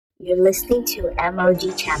You're listening to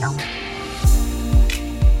MOG Channel.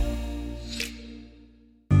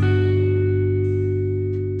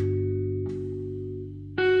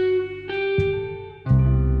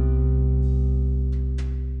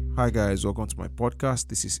 Hi guys, welcome to my podcast.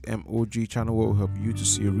 This is MOG Channel, where we help you to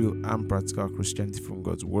see a real and practical Christianity from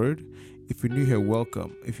God's Word. If you're new here,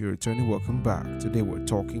 welcome. If you're returning, welcome back. Today we're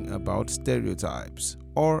talking about stereotypes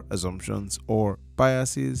or assumptions or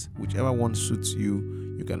biases, whichever one suits you.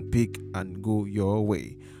 You can pick and go your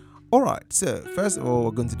way. Alright, so first of all,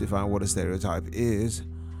 we're going to define what a stereotype is.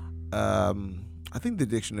 I think the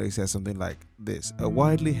dictionary says something like this: a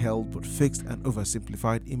widely held but fixed and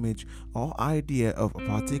oversimplified image or idea of a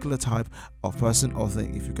particular type of person or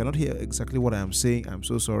thing. If you cannot hear exactly what I am saying, I'm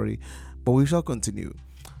so sorry, but we shall continue.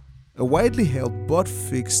 A widely held but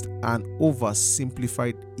fixed and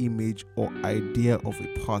oversimplified image or idea of a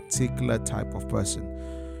particular type of person.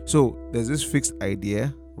 So there's this fixed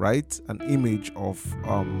idea, right? An image of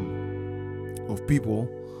people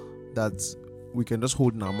that we can just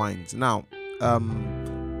hold in our minds. Now,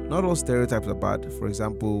 not all stereotypes are bad. For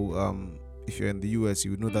example, if you're in the US,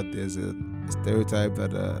 you would know that there's a stereotype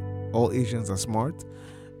that all Asians are smart.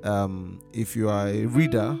 If you are a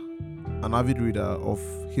reader, an avid reader of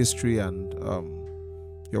history, and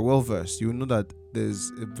you're well versed, you will know that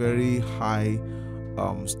there's a very high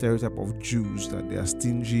stereotype of Jews, that they are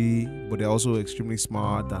stingy, but they're also extremely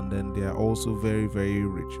smart, and then they are also very, very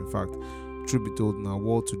rich. In fact, truth be told, in our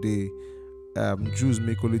world today, Jews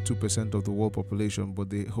make only 2% of the world population, but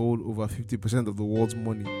they hold over 50% of the world's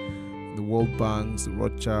money. The world banks, the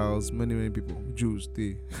Rothschilds, many people, Jews,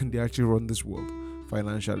 they actually run this world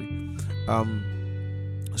financially.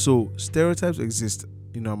 So stereotypes exist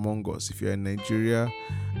among us. If you're in Nigeria,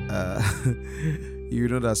 you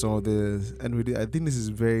know that some of the, and I think this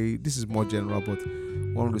is more general, but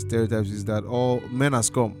one of the stereotypes is that all men are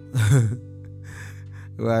scum.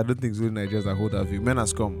 Well, I don't think so in Nigeria that hold that view. Men are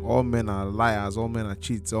scum. All men are liars. All men are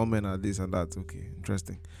cheats. All men are this and that. Okay,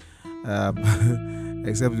 interesting.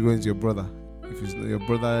 Except when it's your brother. If it's your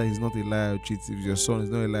brother, he's not a liar or cheat. If it's your son, he's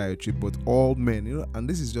not a liar or cheat. But all men, and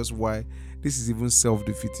this is just why this is even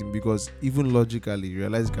self-defeating, because even logically, you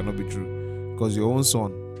realize it cannot be true. Because your own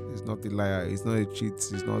son is not a liar. He's not a cheat.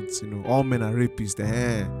 He's not, all men are rapists.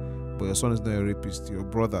 But your son is not a rapist. Your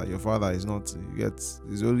brother, your father is not.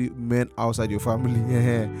 There's only men outside your family.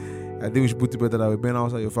 I think we should put it better that way. Men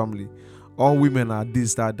outside your family. All women are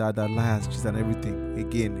this, that, liars, cheats, and everything.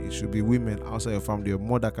 Again, it should be women outside your family. Your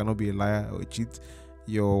mother cannot be a liar or a cheat.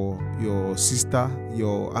 Your sister,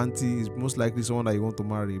 your auntie is most likely someone that you want to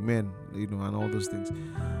marry. Men, and all those things.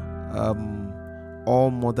 All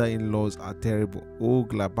mother-in-laws are terrible. Oh,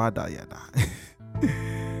 glabada yada.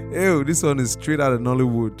 Ew, this one is straight out of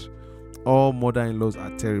Nollywood. All mother-in-laws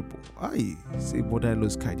are terrible. I say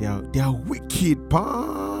mother-in-laws, they are wicked,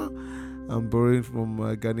 pa. I'm borrowing from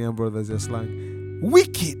Ghanaian brothers, their slang.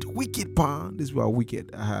 Wicked, pa. These were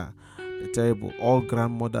wicked. They're terrible. All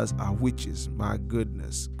grandmothers are witches. My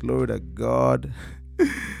goodness. Glory to God. I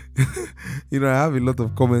have a lot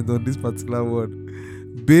of comments on this particular one.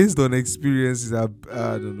 Based on experiences, I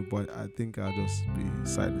don't know, but I think I'll just be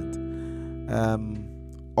silent.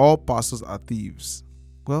 All pastors are thieves.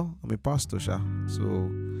 Well, I'm a pastor, so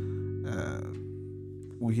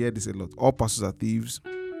we hear this a lot. All pastors are thieves.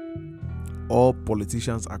 All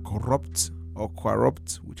politicians are corrupt,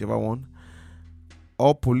 whichever one.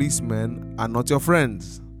 All policemen are not your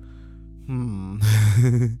friends. I'm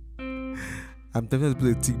tempted to put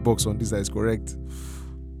a tick box on this that is correct.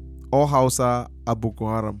 All Hausa are Boko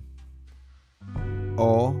Haram.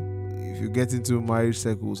 Or if you get into marriage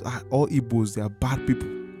circles, all Igbos, they are bad people.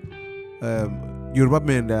 Yoruba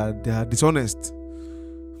men, they are dishonest.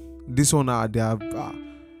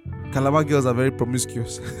 Calabar girls are very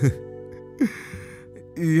promiscuous.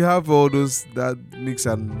 You have all those, that mix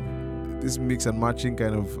and matching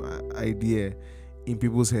kind of idea in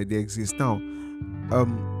people's head. They exist now.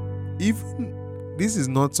 Even this is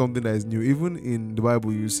not something that is new. Even in the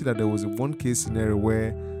Bible, you see that there was a one case scenario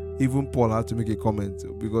where even Paul had to make a comment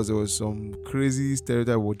because there was some crazy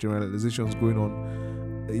stereotype or generalizations going on.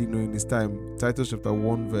 In his time. Titus chapter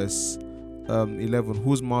 1 verse 11,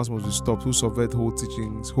 whose mouth must be stopped, who subvert whole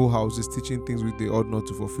houses, teaching things which they ought not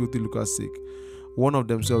to, for filthy lucre's sake. One of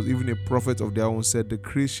themselves, even a prophet of their own, said the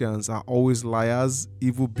Christians are always liars,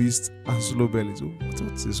 evil beasts, and slow bellies. So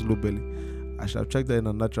what's a slow belly? I shall check that in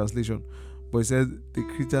another translation. But it says the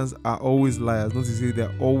Christians are always liars. Not to say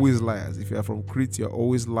they're always liars. If you are from Crete, you're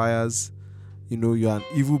always liars. You're an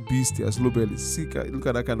evil beast, you're slow bellies. Look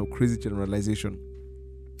at that kind of crazy generalization.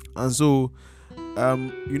 And so,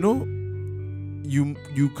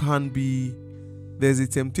 you can be there's a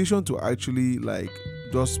temptation to actually like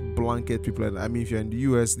just blanket people. And I mean, if you're in the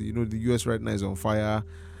US, the US right now is on fire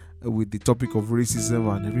with the topic of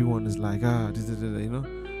racism, and everyone is like, and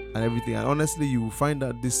everything. And honestly, you will find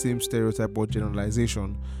that this same stereotype or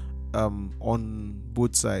generalization on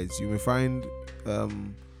both sides. You may find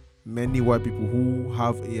many white people who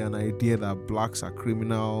have an idea that blacks are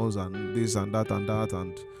criminals and this and that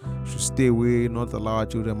and should stay away, not allow our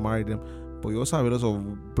children marry them. But you also have a lot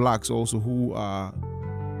of blacks also who are,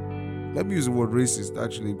 let me use the word racist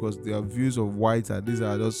actually, because their views of whites are these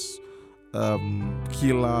are just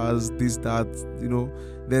killers, this, that,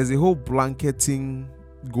 there's a whole blanketing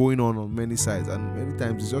going on many sides, and many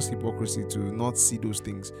times it's just hypocrisy to not see those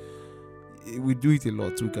things. We do it a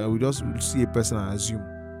lot. We just see a person and assume.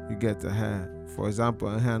 You get for example,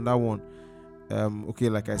 and that one, okay,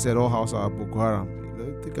 like I said, all Hausa are Boko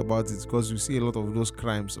Haram. Think about it, because you see a lot of those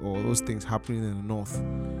crimes or those things happening in the north.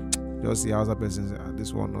 Just see Hausa persons,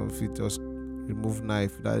 this one, or if it just remove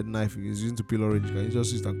knife, that knife is used to peel orange, can you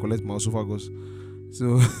just use it and collect my esophagus?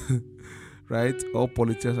 So, right, all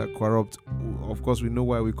politicians are corrupt. Of course, we know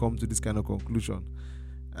why we come to this kind of conclusion.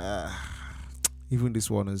 Even this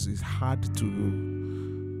one is hard to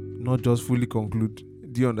not just fully conclude.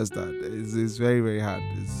 Do you understand? It's very, very hard.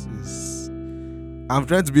 I'm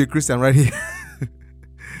trying to be a Christian right here.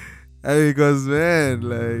 Because, man,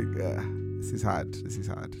 this is hard.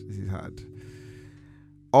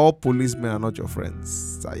 All policemen are not your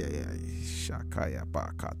friends. So I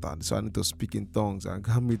need to speak in tongues and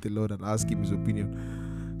come meet the Lord and ask him his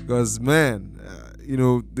opinion. Because, man,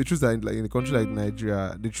 the truth is that, like, in a country like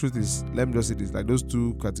Nigeria, the truth is, let me just say this, like those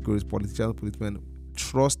two categories, politicians, policemen,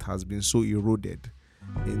 trust has been so eroded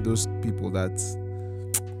in those people that,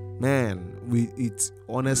 man,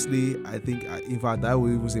 honestly, I think, in fact, I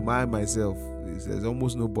will even say myself, there's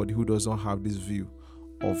almost nobody who does not have this view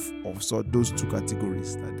of those two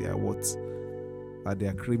categories, that they are what? That they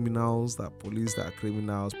are criminals, that police that are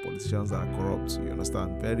criminals, politicians that are corrupt. You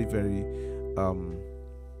understand? Very, very,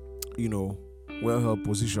 well-held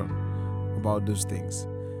position about those things.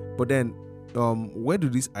 But then, where do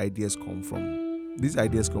these ideas come from? These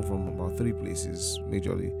ideas come from about three places,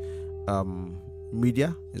 majorly.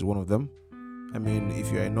 Media is one of them. I mean,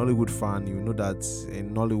 if you're a Nollywood fan, you know that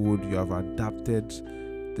in Nollywood you have adapted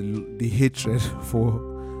the hatred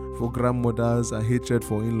for grandmothers and hatred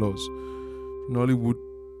for in-laws. Nollywood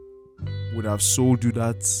would have sold you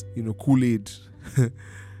that, Kool-Aid.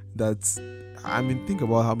 That, I mean, think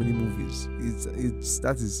about how many movies.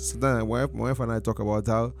 Sometimes my wife and I talk about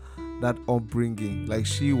how that upbringing, like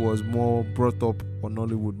she was more brought up on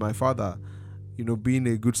Nollywood. My father, being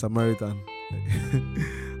a good Samaritan,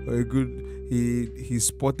 or he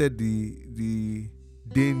spotted the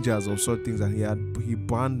dangers of such things, and he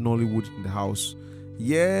banned Nollywood in the house.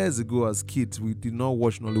 Years ago, as kids, we did not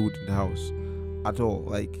watch Nollywood in the house at all.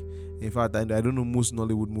 Like, in fact, I don't know most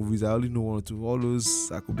Nollywood movies. I only know one or two. All those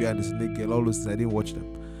Akubia and the Snake Girl, all those things, I didn't watch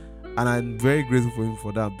them. And I'm very grateful for him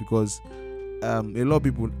for that, because a lot of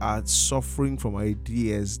people are suffering from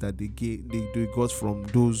ideas that they got from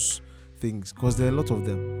those things, because there are lots of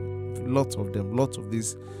them,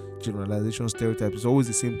 these generalization stereotypes. It's always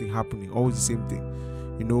the same thing happening, always the same thing.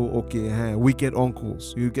 Wicked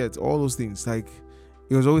uncles, you get all those things. Like,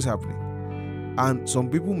 it was always happening. And some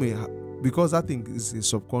people may because that thing is a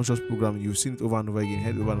subconscious program, you've seen it over and over again,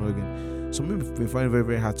 heard over and over again. Some people may find it very,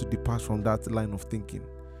 very hard to depart from that line of thinking.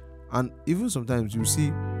 And even sometimes you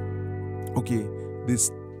see, okay,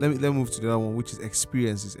 let me move to the other one, which is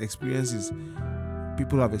experiences.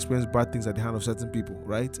 People have experienced bad things at the hand of certain people,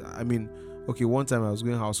 right? I mean, okay, one time I was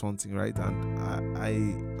going house hunting, right? And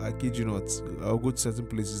I kid you not, I'll go to certain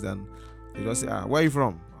places and they just say, where are you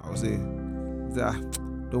from? I'll say,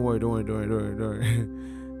 don't worry.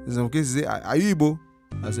 In some cases, say, are you Igbo?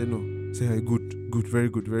 I say, no. Say, hey, good, very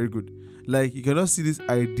good. Like, you cannot see this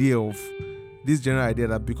general idea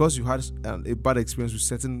that because you had a bad experience with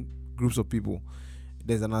certain groups of people,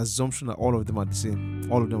 there's an assumption that all of them are the same.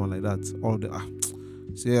 All of them are like that. All of them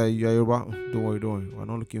say, you're Yoruba. Don't worry. We're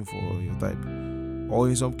not looking for your type. Or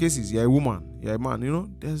in some cases, you're a woman, you're a man.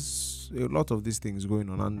 There's a lot of these things going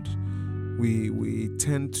on, and we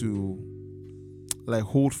tend to like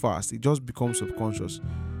hold fast. It just becomes subconscious.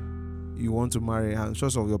 You want to marry, I'm sure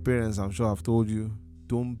some of your parents, I'm sure, have told you,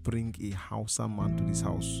 don't bring a Hausa man to this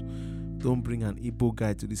house. Don't bring an Igbo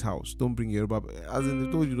guy to this house. Don't bring Yoruba. As in,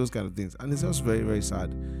 they told you those kind of things. And it's just very, very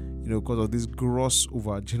sad, because of this gross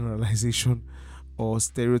overgeneralization or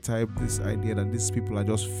stereotype, this idea that these people are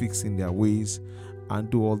just fixed in their ways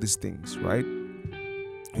and do all these things, right?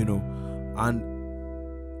 And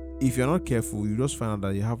if you're not careful, you just find out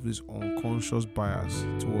that you have this unconscious bias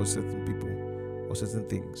towards certain people or certain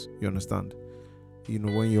things. You understand?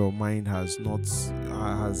 When your mind has not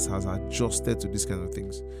has adjusted to these kind of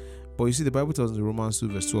things. But you see, the Bible tells us in Romans 2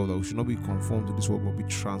 verse 12 that we should not be conformed to this world, but be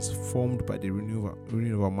transformed by the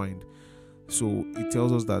renewing of our mind. So it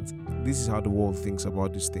tells us that this is how the world thinks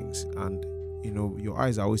about these things, and your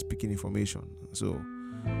eyes are always picking information. So,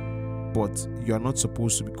 but you are not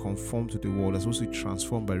supposed to be conformed to the world. You're supposed to be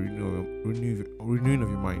transformed by renewing of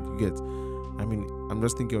your mind. You get? I mean, I'm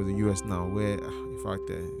just thinking of the US now, where if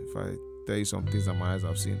I tell you some things that my eyes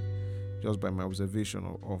have seen, just by my observation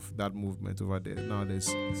of that movement over there. Now there's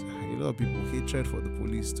a lot of people hatred for the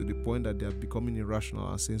police to the point that they are becoming irrational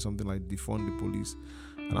and saying something like defund the police.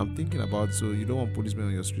 And I'm thinking about, so you don't want policemen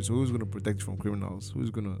on your street, so who's going to protect you from criminals?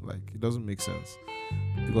 Who's going to, it doesn't make sense.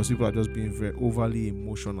 Because people are just being very overly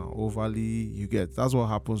emotional, that's what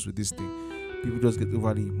happens with this thing. People just get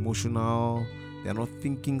overly emotional, they're not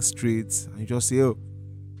thinking straight, and you just say, oh,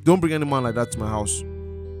 don't bring any man like that to my house.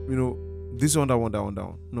 This one, that one, that one, that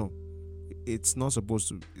one. No. It's not supposed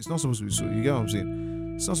to be so. You get what I'm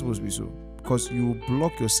saying? It's not supposed to be so. Because you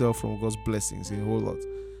block yourself from God's blessings in a whole lot.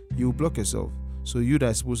 You block yourself. So you that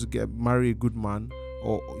are supposed to marry a good man,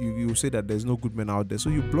 or you say that there's no good men out there. So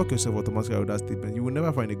you block yourself automatically with that statement. You will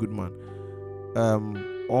never find a good man.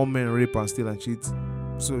 All men rape and steal and cheat.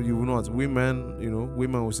 So you will not. Women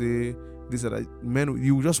will say this or that. Men,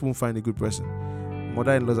 you just won't find a good person.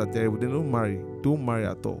 Mother-in-laws are terrible. They don't marry. Don't marry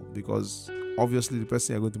at all, because obviously the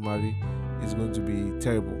person you're going to marry is going to be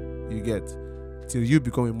terrible. You get? Till you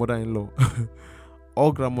become a mother-in-law.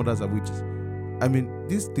 All grandmothers are witches. I mean,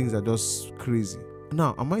 these things are just crazy.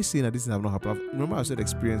 Now, am I saying that these things have not happened? Remember I said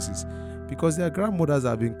experiences. Because there are grandmothers that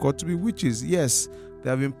have been caught to be witches. Yes. There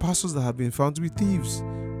have been pastors that have been found to be thieves.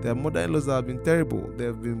 There are mother-in-laws that have been terrible. There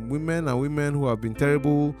have been women who have been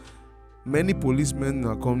terrible. Many policemen in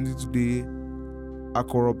our community today are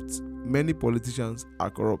corrupt. Many politicians are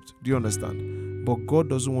corrupt. Do you understand? But God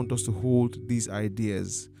doesn't want us to hold these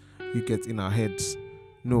ideas you get in our heads.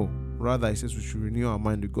 No. Rather, He says we should renew our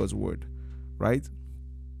mind with God's word. Right?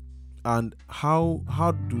 And how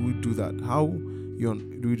do we do that? How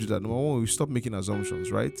do we do that? Number one, we stop making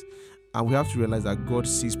assumptions, right? And we have to realize that God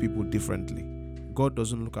sees people differently. God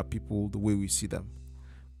doesn't look at people the way we see them.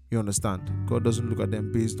 You understand? God doesn't look at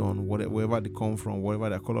them based on wherever they come from, whatever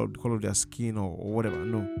the color of their skin or whatever.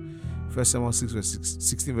 No. 1 Samuel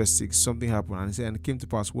 16 verse 6, something happened, and He said, and it came to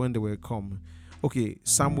pass when they were come. Okay,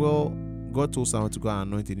 God told Samuel to go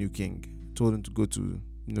and anoint a new king. Told him to go to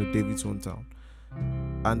David's hometown.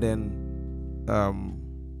 And then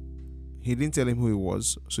he didn't tell him who he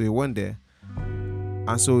was, so he went there.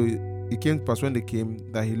 And so it came to pass when they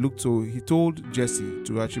came that he told Jesse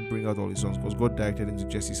to actually bring out all his sons, because God directed him to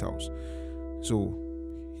Jesse's house. So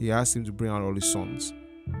he asked him to bring out all his sons.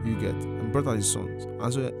 And brought out his sons.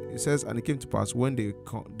 And so it says, and it came to pass when they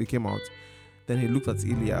came out, then he looked at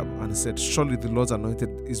Eliab and said, surely the Lord's anointed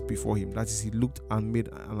is before him. That is, he looked and made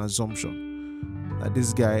an assumption that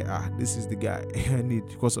this guy, this is the guy I need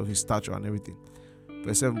because of his stature and everything.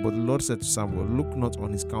 Verse 7, but the Lord said to Samuel, look not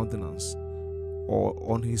on his countenance or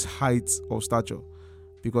on his height of stature,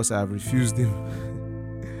 because I have refused him.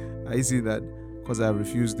 Are you seeing that? Because I have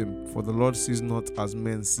refused him. For the Lord sees not as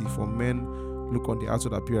men see, for men look on the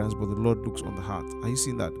outward appearance, but the Lord looks on the heart. Are you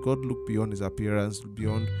seeing that? God looked beyond his appearance,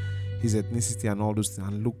 beyond his ethnicity and all those things,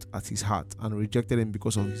 and looked at his heart and rejected him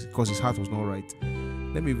because his heart was not right.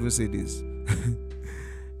 Let me even say this.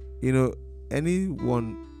 We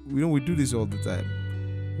do this all the time.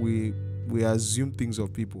 We assume things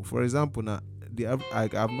of people. For example, now I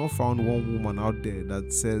have not found one woman out there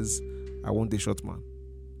that says, I want a short man.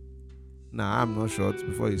 Now, I'm not short.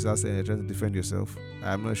 Before you start saying you're trying to defend yourself,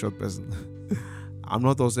 I'm not a short person. I'm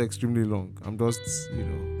not also extremely long. I'm just,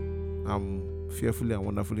 I'm fearfully and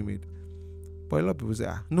wonderfully made. But a lot of people say,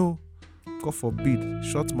 no, God forbid,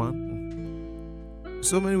 short man.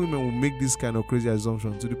 So many women will make this kind of crazy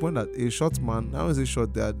assumption to the point that a short man, I don't say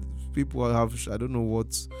short, that people have, I don't know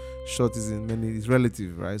what short is in many, it's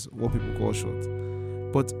relative, right? So what people call short.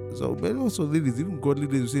 But so many also ladies, even godly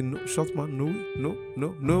ladies, will say, no, short man, no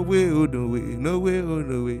way, oh no way, no way, oh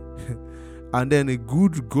no way. And then a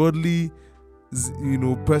good godly,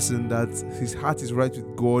 person that his heart is right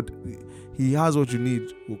with God, he has what you need,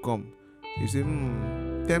 will come. You say,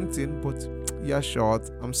 tempting, but you're short.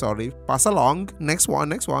 I'm sorry. Pass along. Next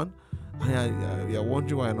one. And you're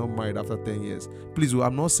wondering why I'm not married after 10 years. Please,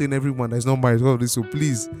 I'm not saying everyone that is not married all of this, so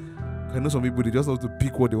please. I know some people, they just have to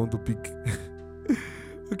pick what they want to pick.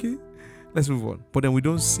 Okay, let's move on. But then we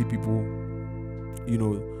don't see people,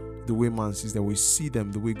 the way man sees them. We see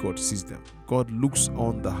them the way God sees them. God looks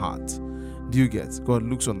on the heart. Do you get? God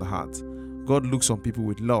looks on the heart. God looks on people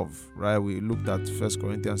with love, right? We looked at 1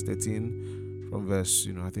 Corinthians 13 from verse,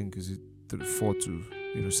 I think is it 4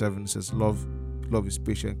 to 7. It says love is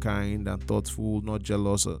patient, kind, and thoughtful, not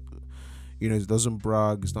jealous. It doesn't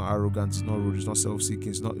brag, it's not arrogant, it's not rude, it's not self-seeking,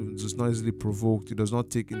 it's not easily provoked, it does not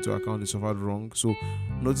take into account it suffered wrong. So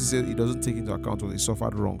notice that it doesn't take into account what it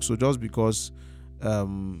suffered wrong. So just because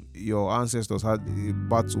your ancestors had a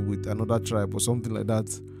battle with another tribe or something like that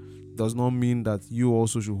does not mean that you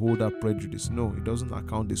also should hold that prejudice. No, it doesn't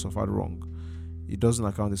account they suffered wrong. It doesn't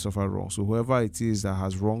account they suffered wrong. So whoever it is that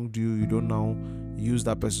has wronged you, you don't now use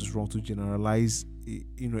that person's wrong to generalize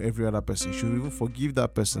every other person. You should even forgive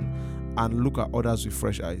that person and look at others with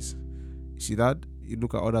fresh eyes. You see that? You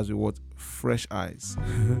look at others with what? Fresh eyes.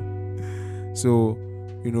 So,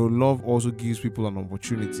 love also gives people an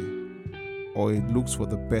opportunity, or it looks for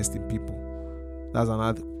the best in people. That's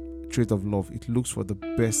another trait of love. It looks for the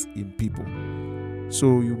best in people.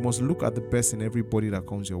 So you must look at the best in everybody that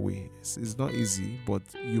comes your way. It's not easy, but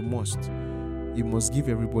you must give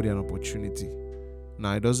everybody an opportunity.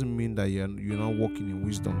 Now, it doesn't mean that you're not walking in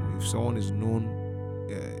wisdom. If someone is known,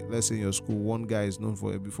 let's say in your school, one guy is known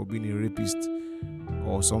for being a rapist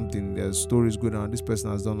or something, there's stories going on, this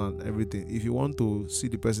person has done and everything. If you want to see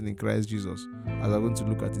the person in Christ Jesus, as I'm going to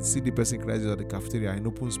look at it, see the person in Christ Jesus at the cafeteria in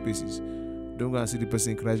open spaces. Don't go and see the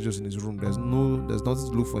person in Christ just in his room. There's nothing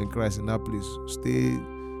to look for in Christ in that place. Stay,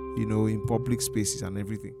 in public spaces and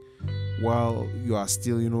everything. While you are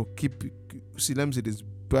still, let me say this,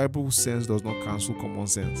 Bible sense does not cancel common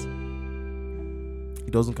sense.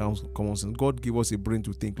 It doesn't cancel common sense. God gave us a brain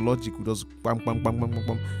to think. Logic will just bam, bam, bam, bam, bam,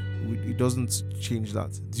 bam. It doesn't change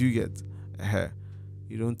that. Do you get?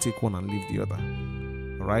 You don't take one and leave the other.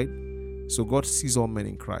 All right? So God sees all men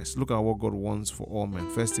in Christ. Look at what God wants for all men.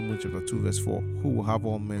 1 Timothy chapter 2 verse 4. Who will have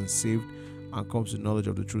all men saved and come to the knowledge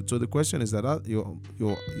of the truth. So the question is that your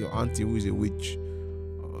auntie who is a witch,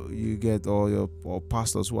 you get, or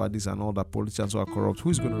pastors who are this and all that, politicians who are corrupt, who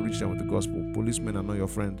is going to reach them with the gospel? Policemen are not your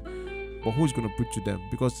friend. But who is going to preach to them?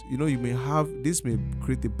 Because you may have, this may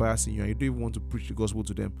create a bias in you and you don't even want to preach the gospel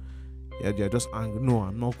to them. Yeah, they're just angry. No,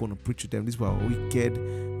 I'm not going to preach to them. These people are wicked.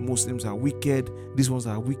 Muslims are wicked. These ones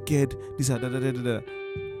are wicked. These are Then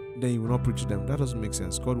you will not preach to them. That doesn't make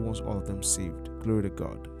sense. God wants all of them saved. Glory to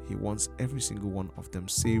God. He wants every single one of them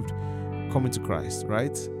saved, coming to Christ,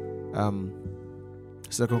 right? 2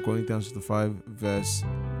 Corinthians 5 verse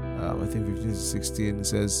I think 15 to 16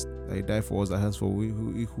 says that he died for us, that henceforth we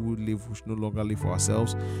who live we should no longer live for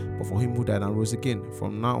ourselves, but for him who died and rose again.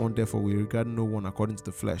 From now on, therefore, we regard no one according to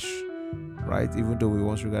the flesh. Right? Even though we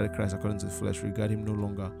once regarded Christ according to the flesh, we regard him no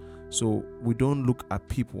longer. So we don't look at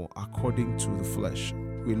people according to the flesh.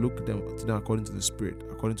 We look at them according to the Spirit,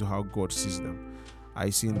 according to how God sees them. I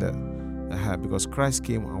seen that because Christ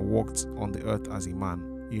came and walked on the earth as a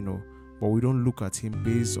man, but we don't look at him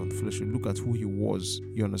based on flesh. We look at who he was,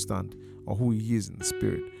 you understand, or who he is in the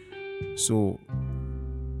Spirit. So,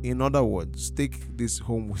 in other words, take this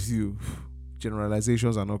home with you.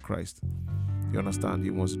 Generalizations are not Christ. You understand?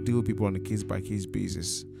 You must deal with people on a case-by-case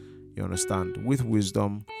basis. You understand? With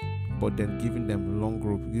wisdom, but then giving them long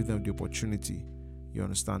rope, give them the opportunity, you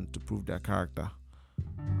understand, to prove their character.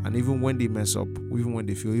 And even when they mess up, even when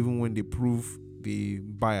they fail, even when they prove the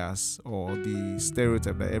bias or the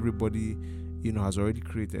stereotype that everybody, has already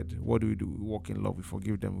created, what do? We walk in love, we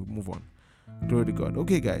forgive them, we move on. Glory to God.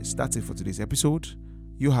 Okay, guys, that's it for today's episode.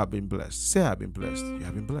 You have been blessed. Say I have been blessed. You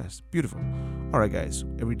have been blessed. Beautiful. All right, guys.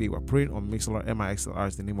 Every day we're praying on Mixlr. MIXLR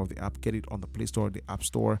is the name of the app. Get it on the Play Store, the App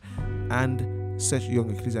Store, and search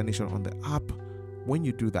Young Ecclesia Nation on the app. When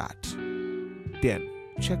you do that, then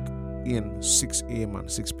check in 6 a.m.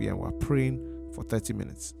 and 6 p.m. We're praying for 30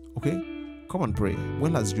 minutes. Okay? Come and pray.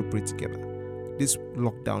 When last did you pray together? This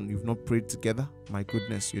lockdown, you've not prayed together? My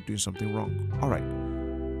goodness, you're doing something wrong. All right.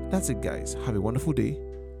 That's it, guys. Have a wonderful day.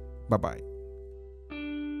 Bye-bye.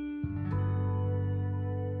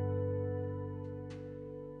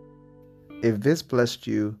 If this blessed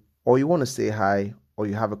you, or you want to say hi, or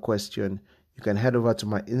you have a question, you can head over to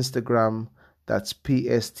my Instagram. That's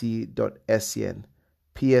pst.sen,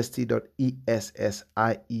 pst.essien.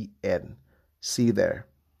 See you there.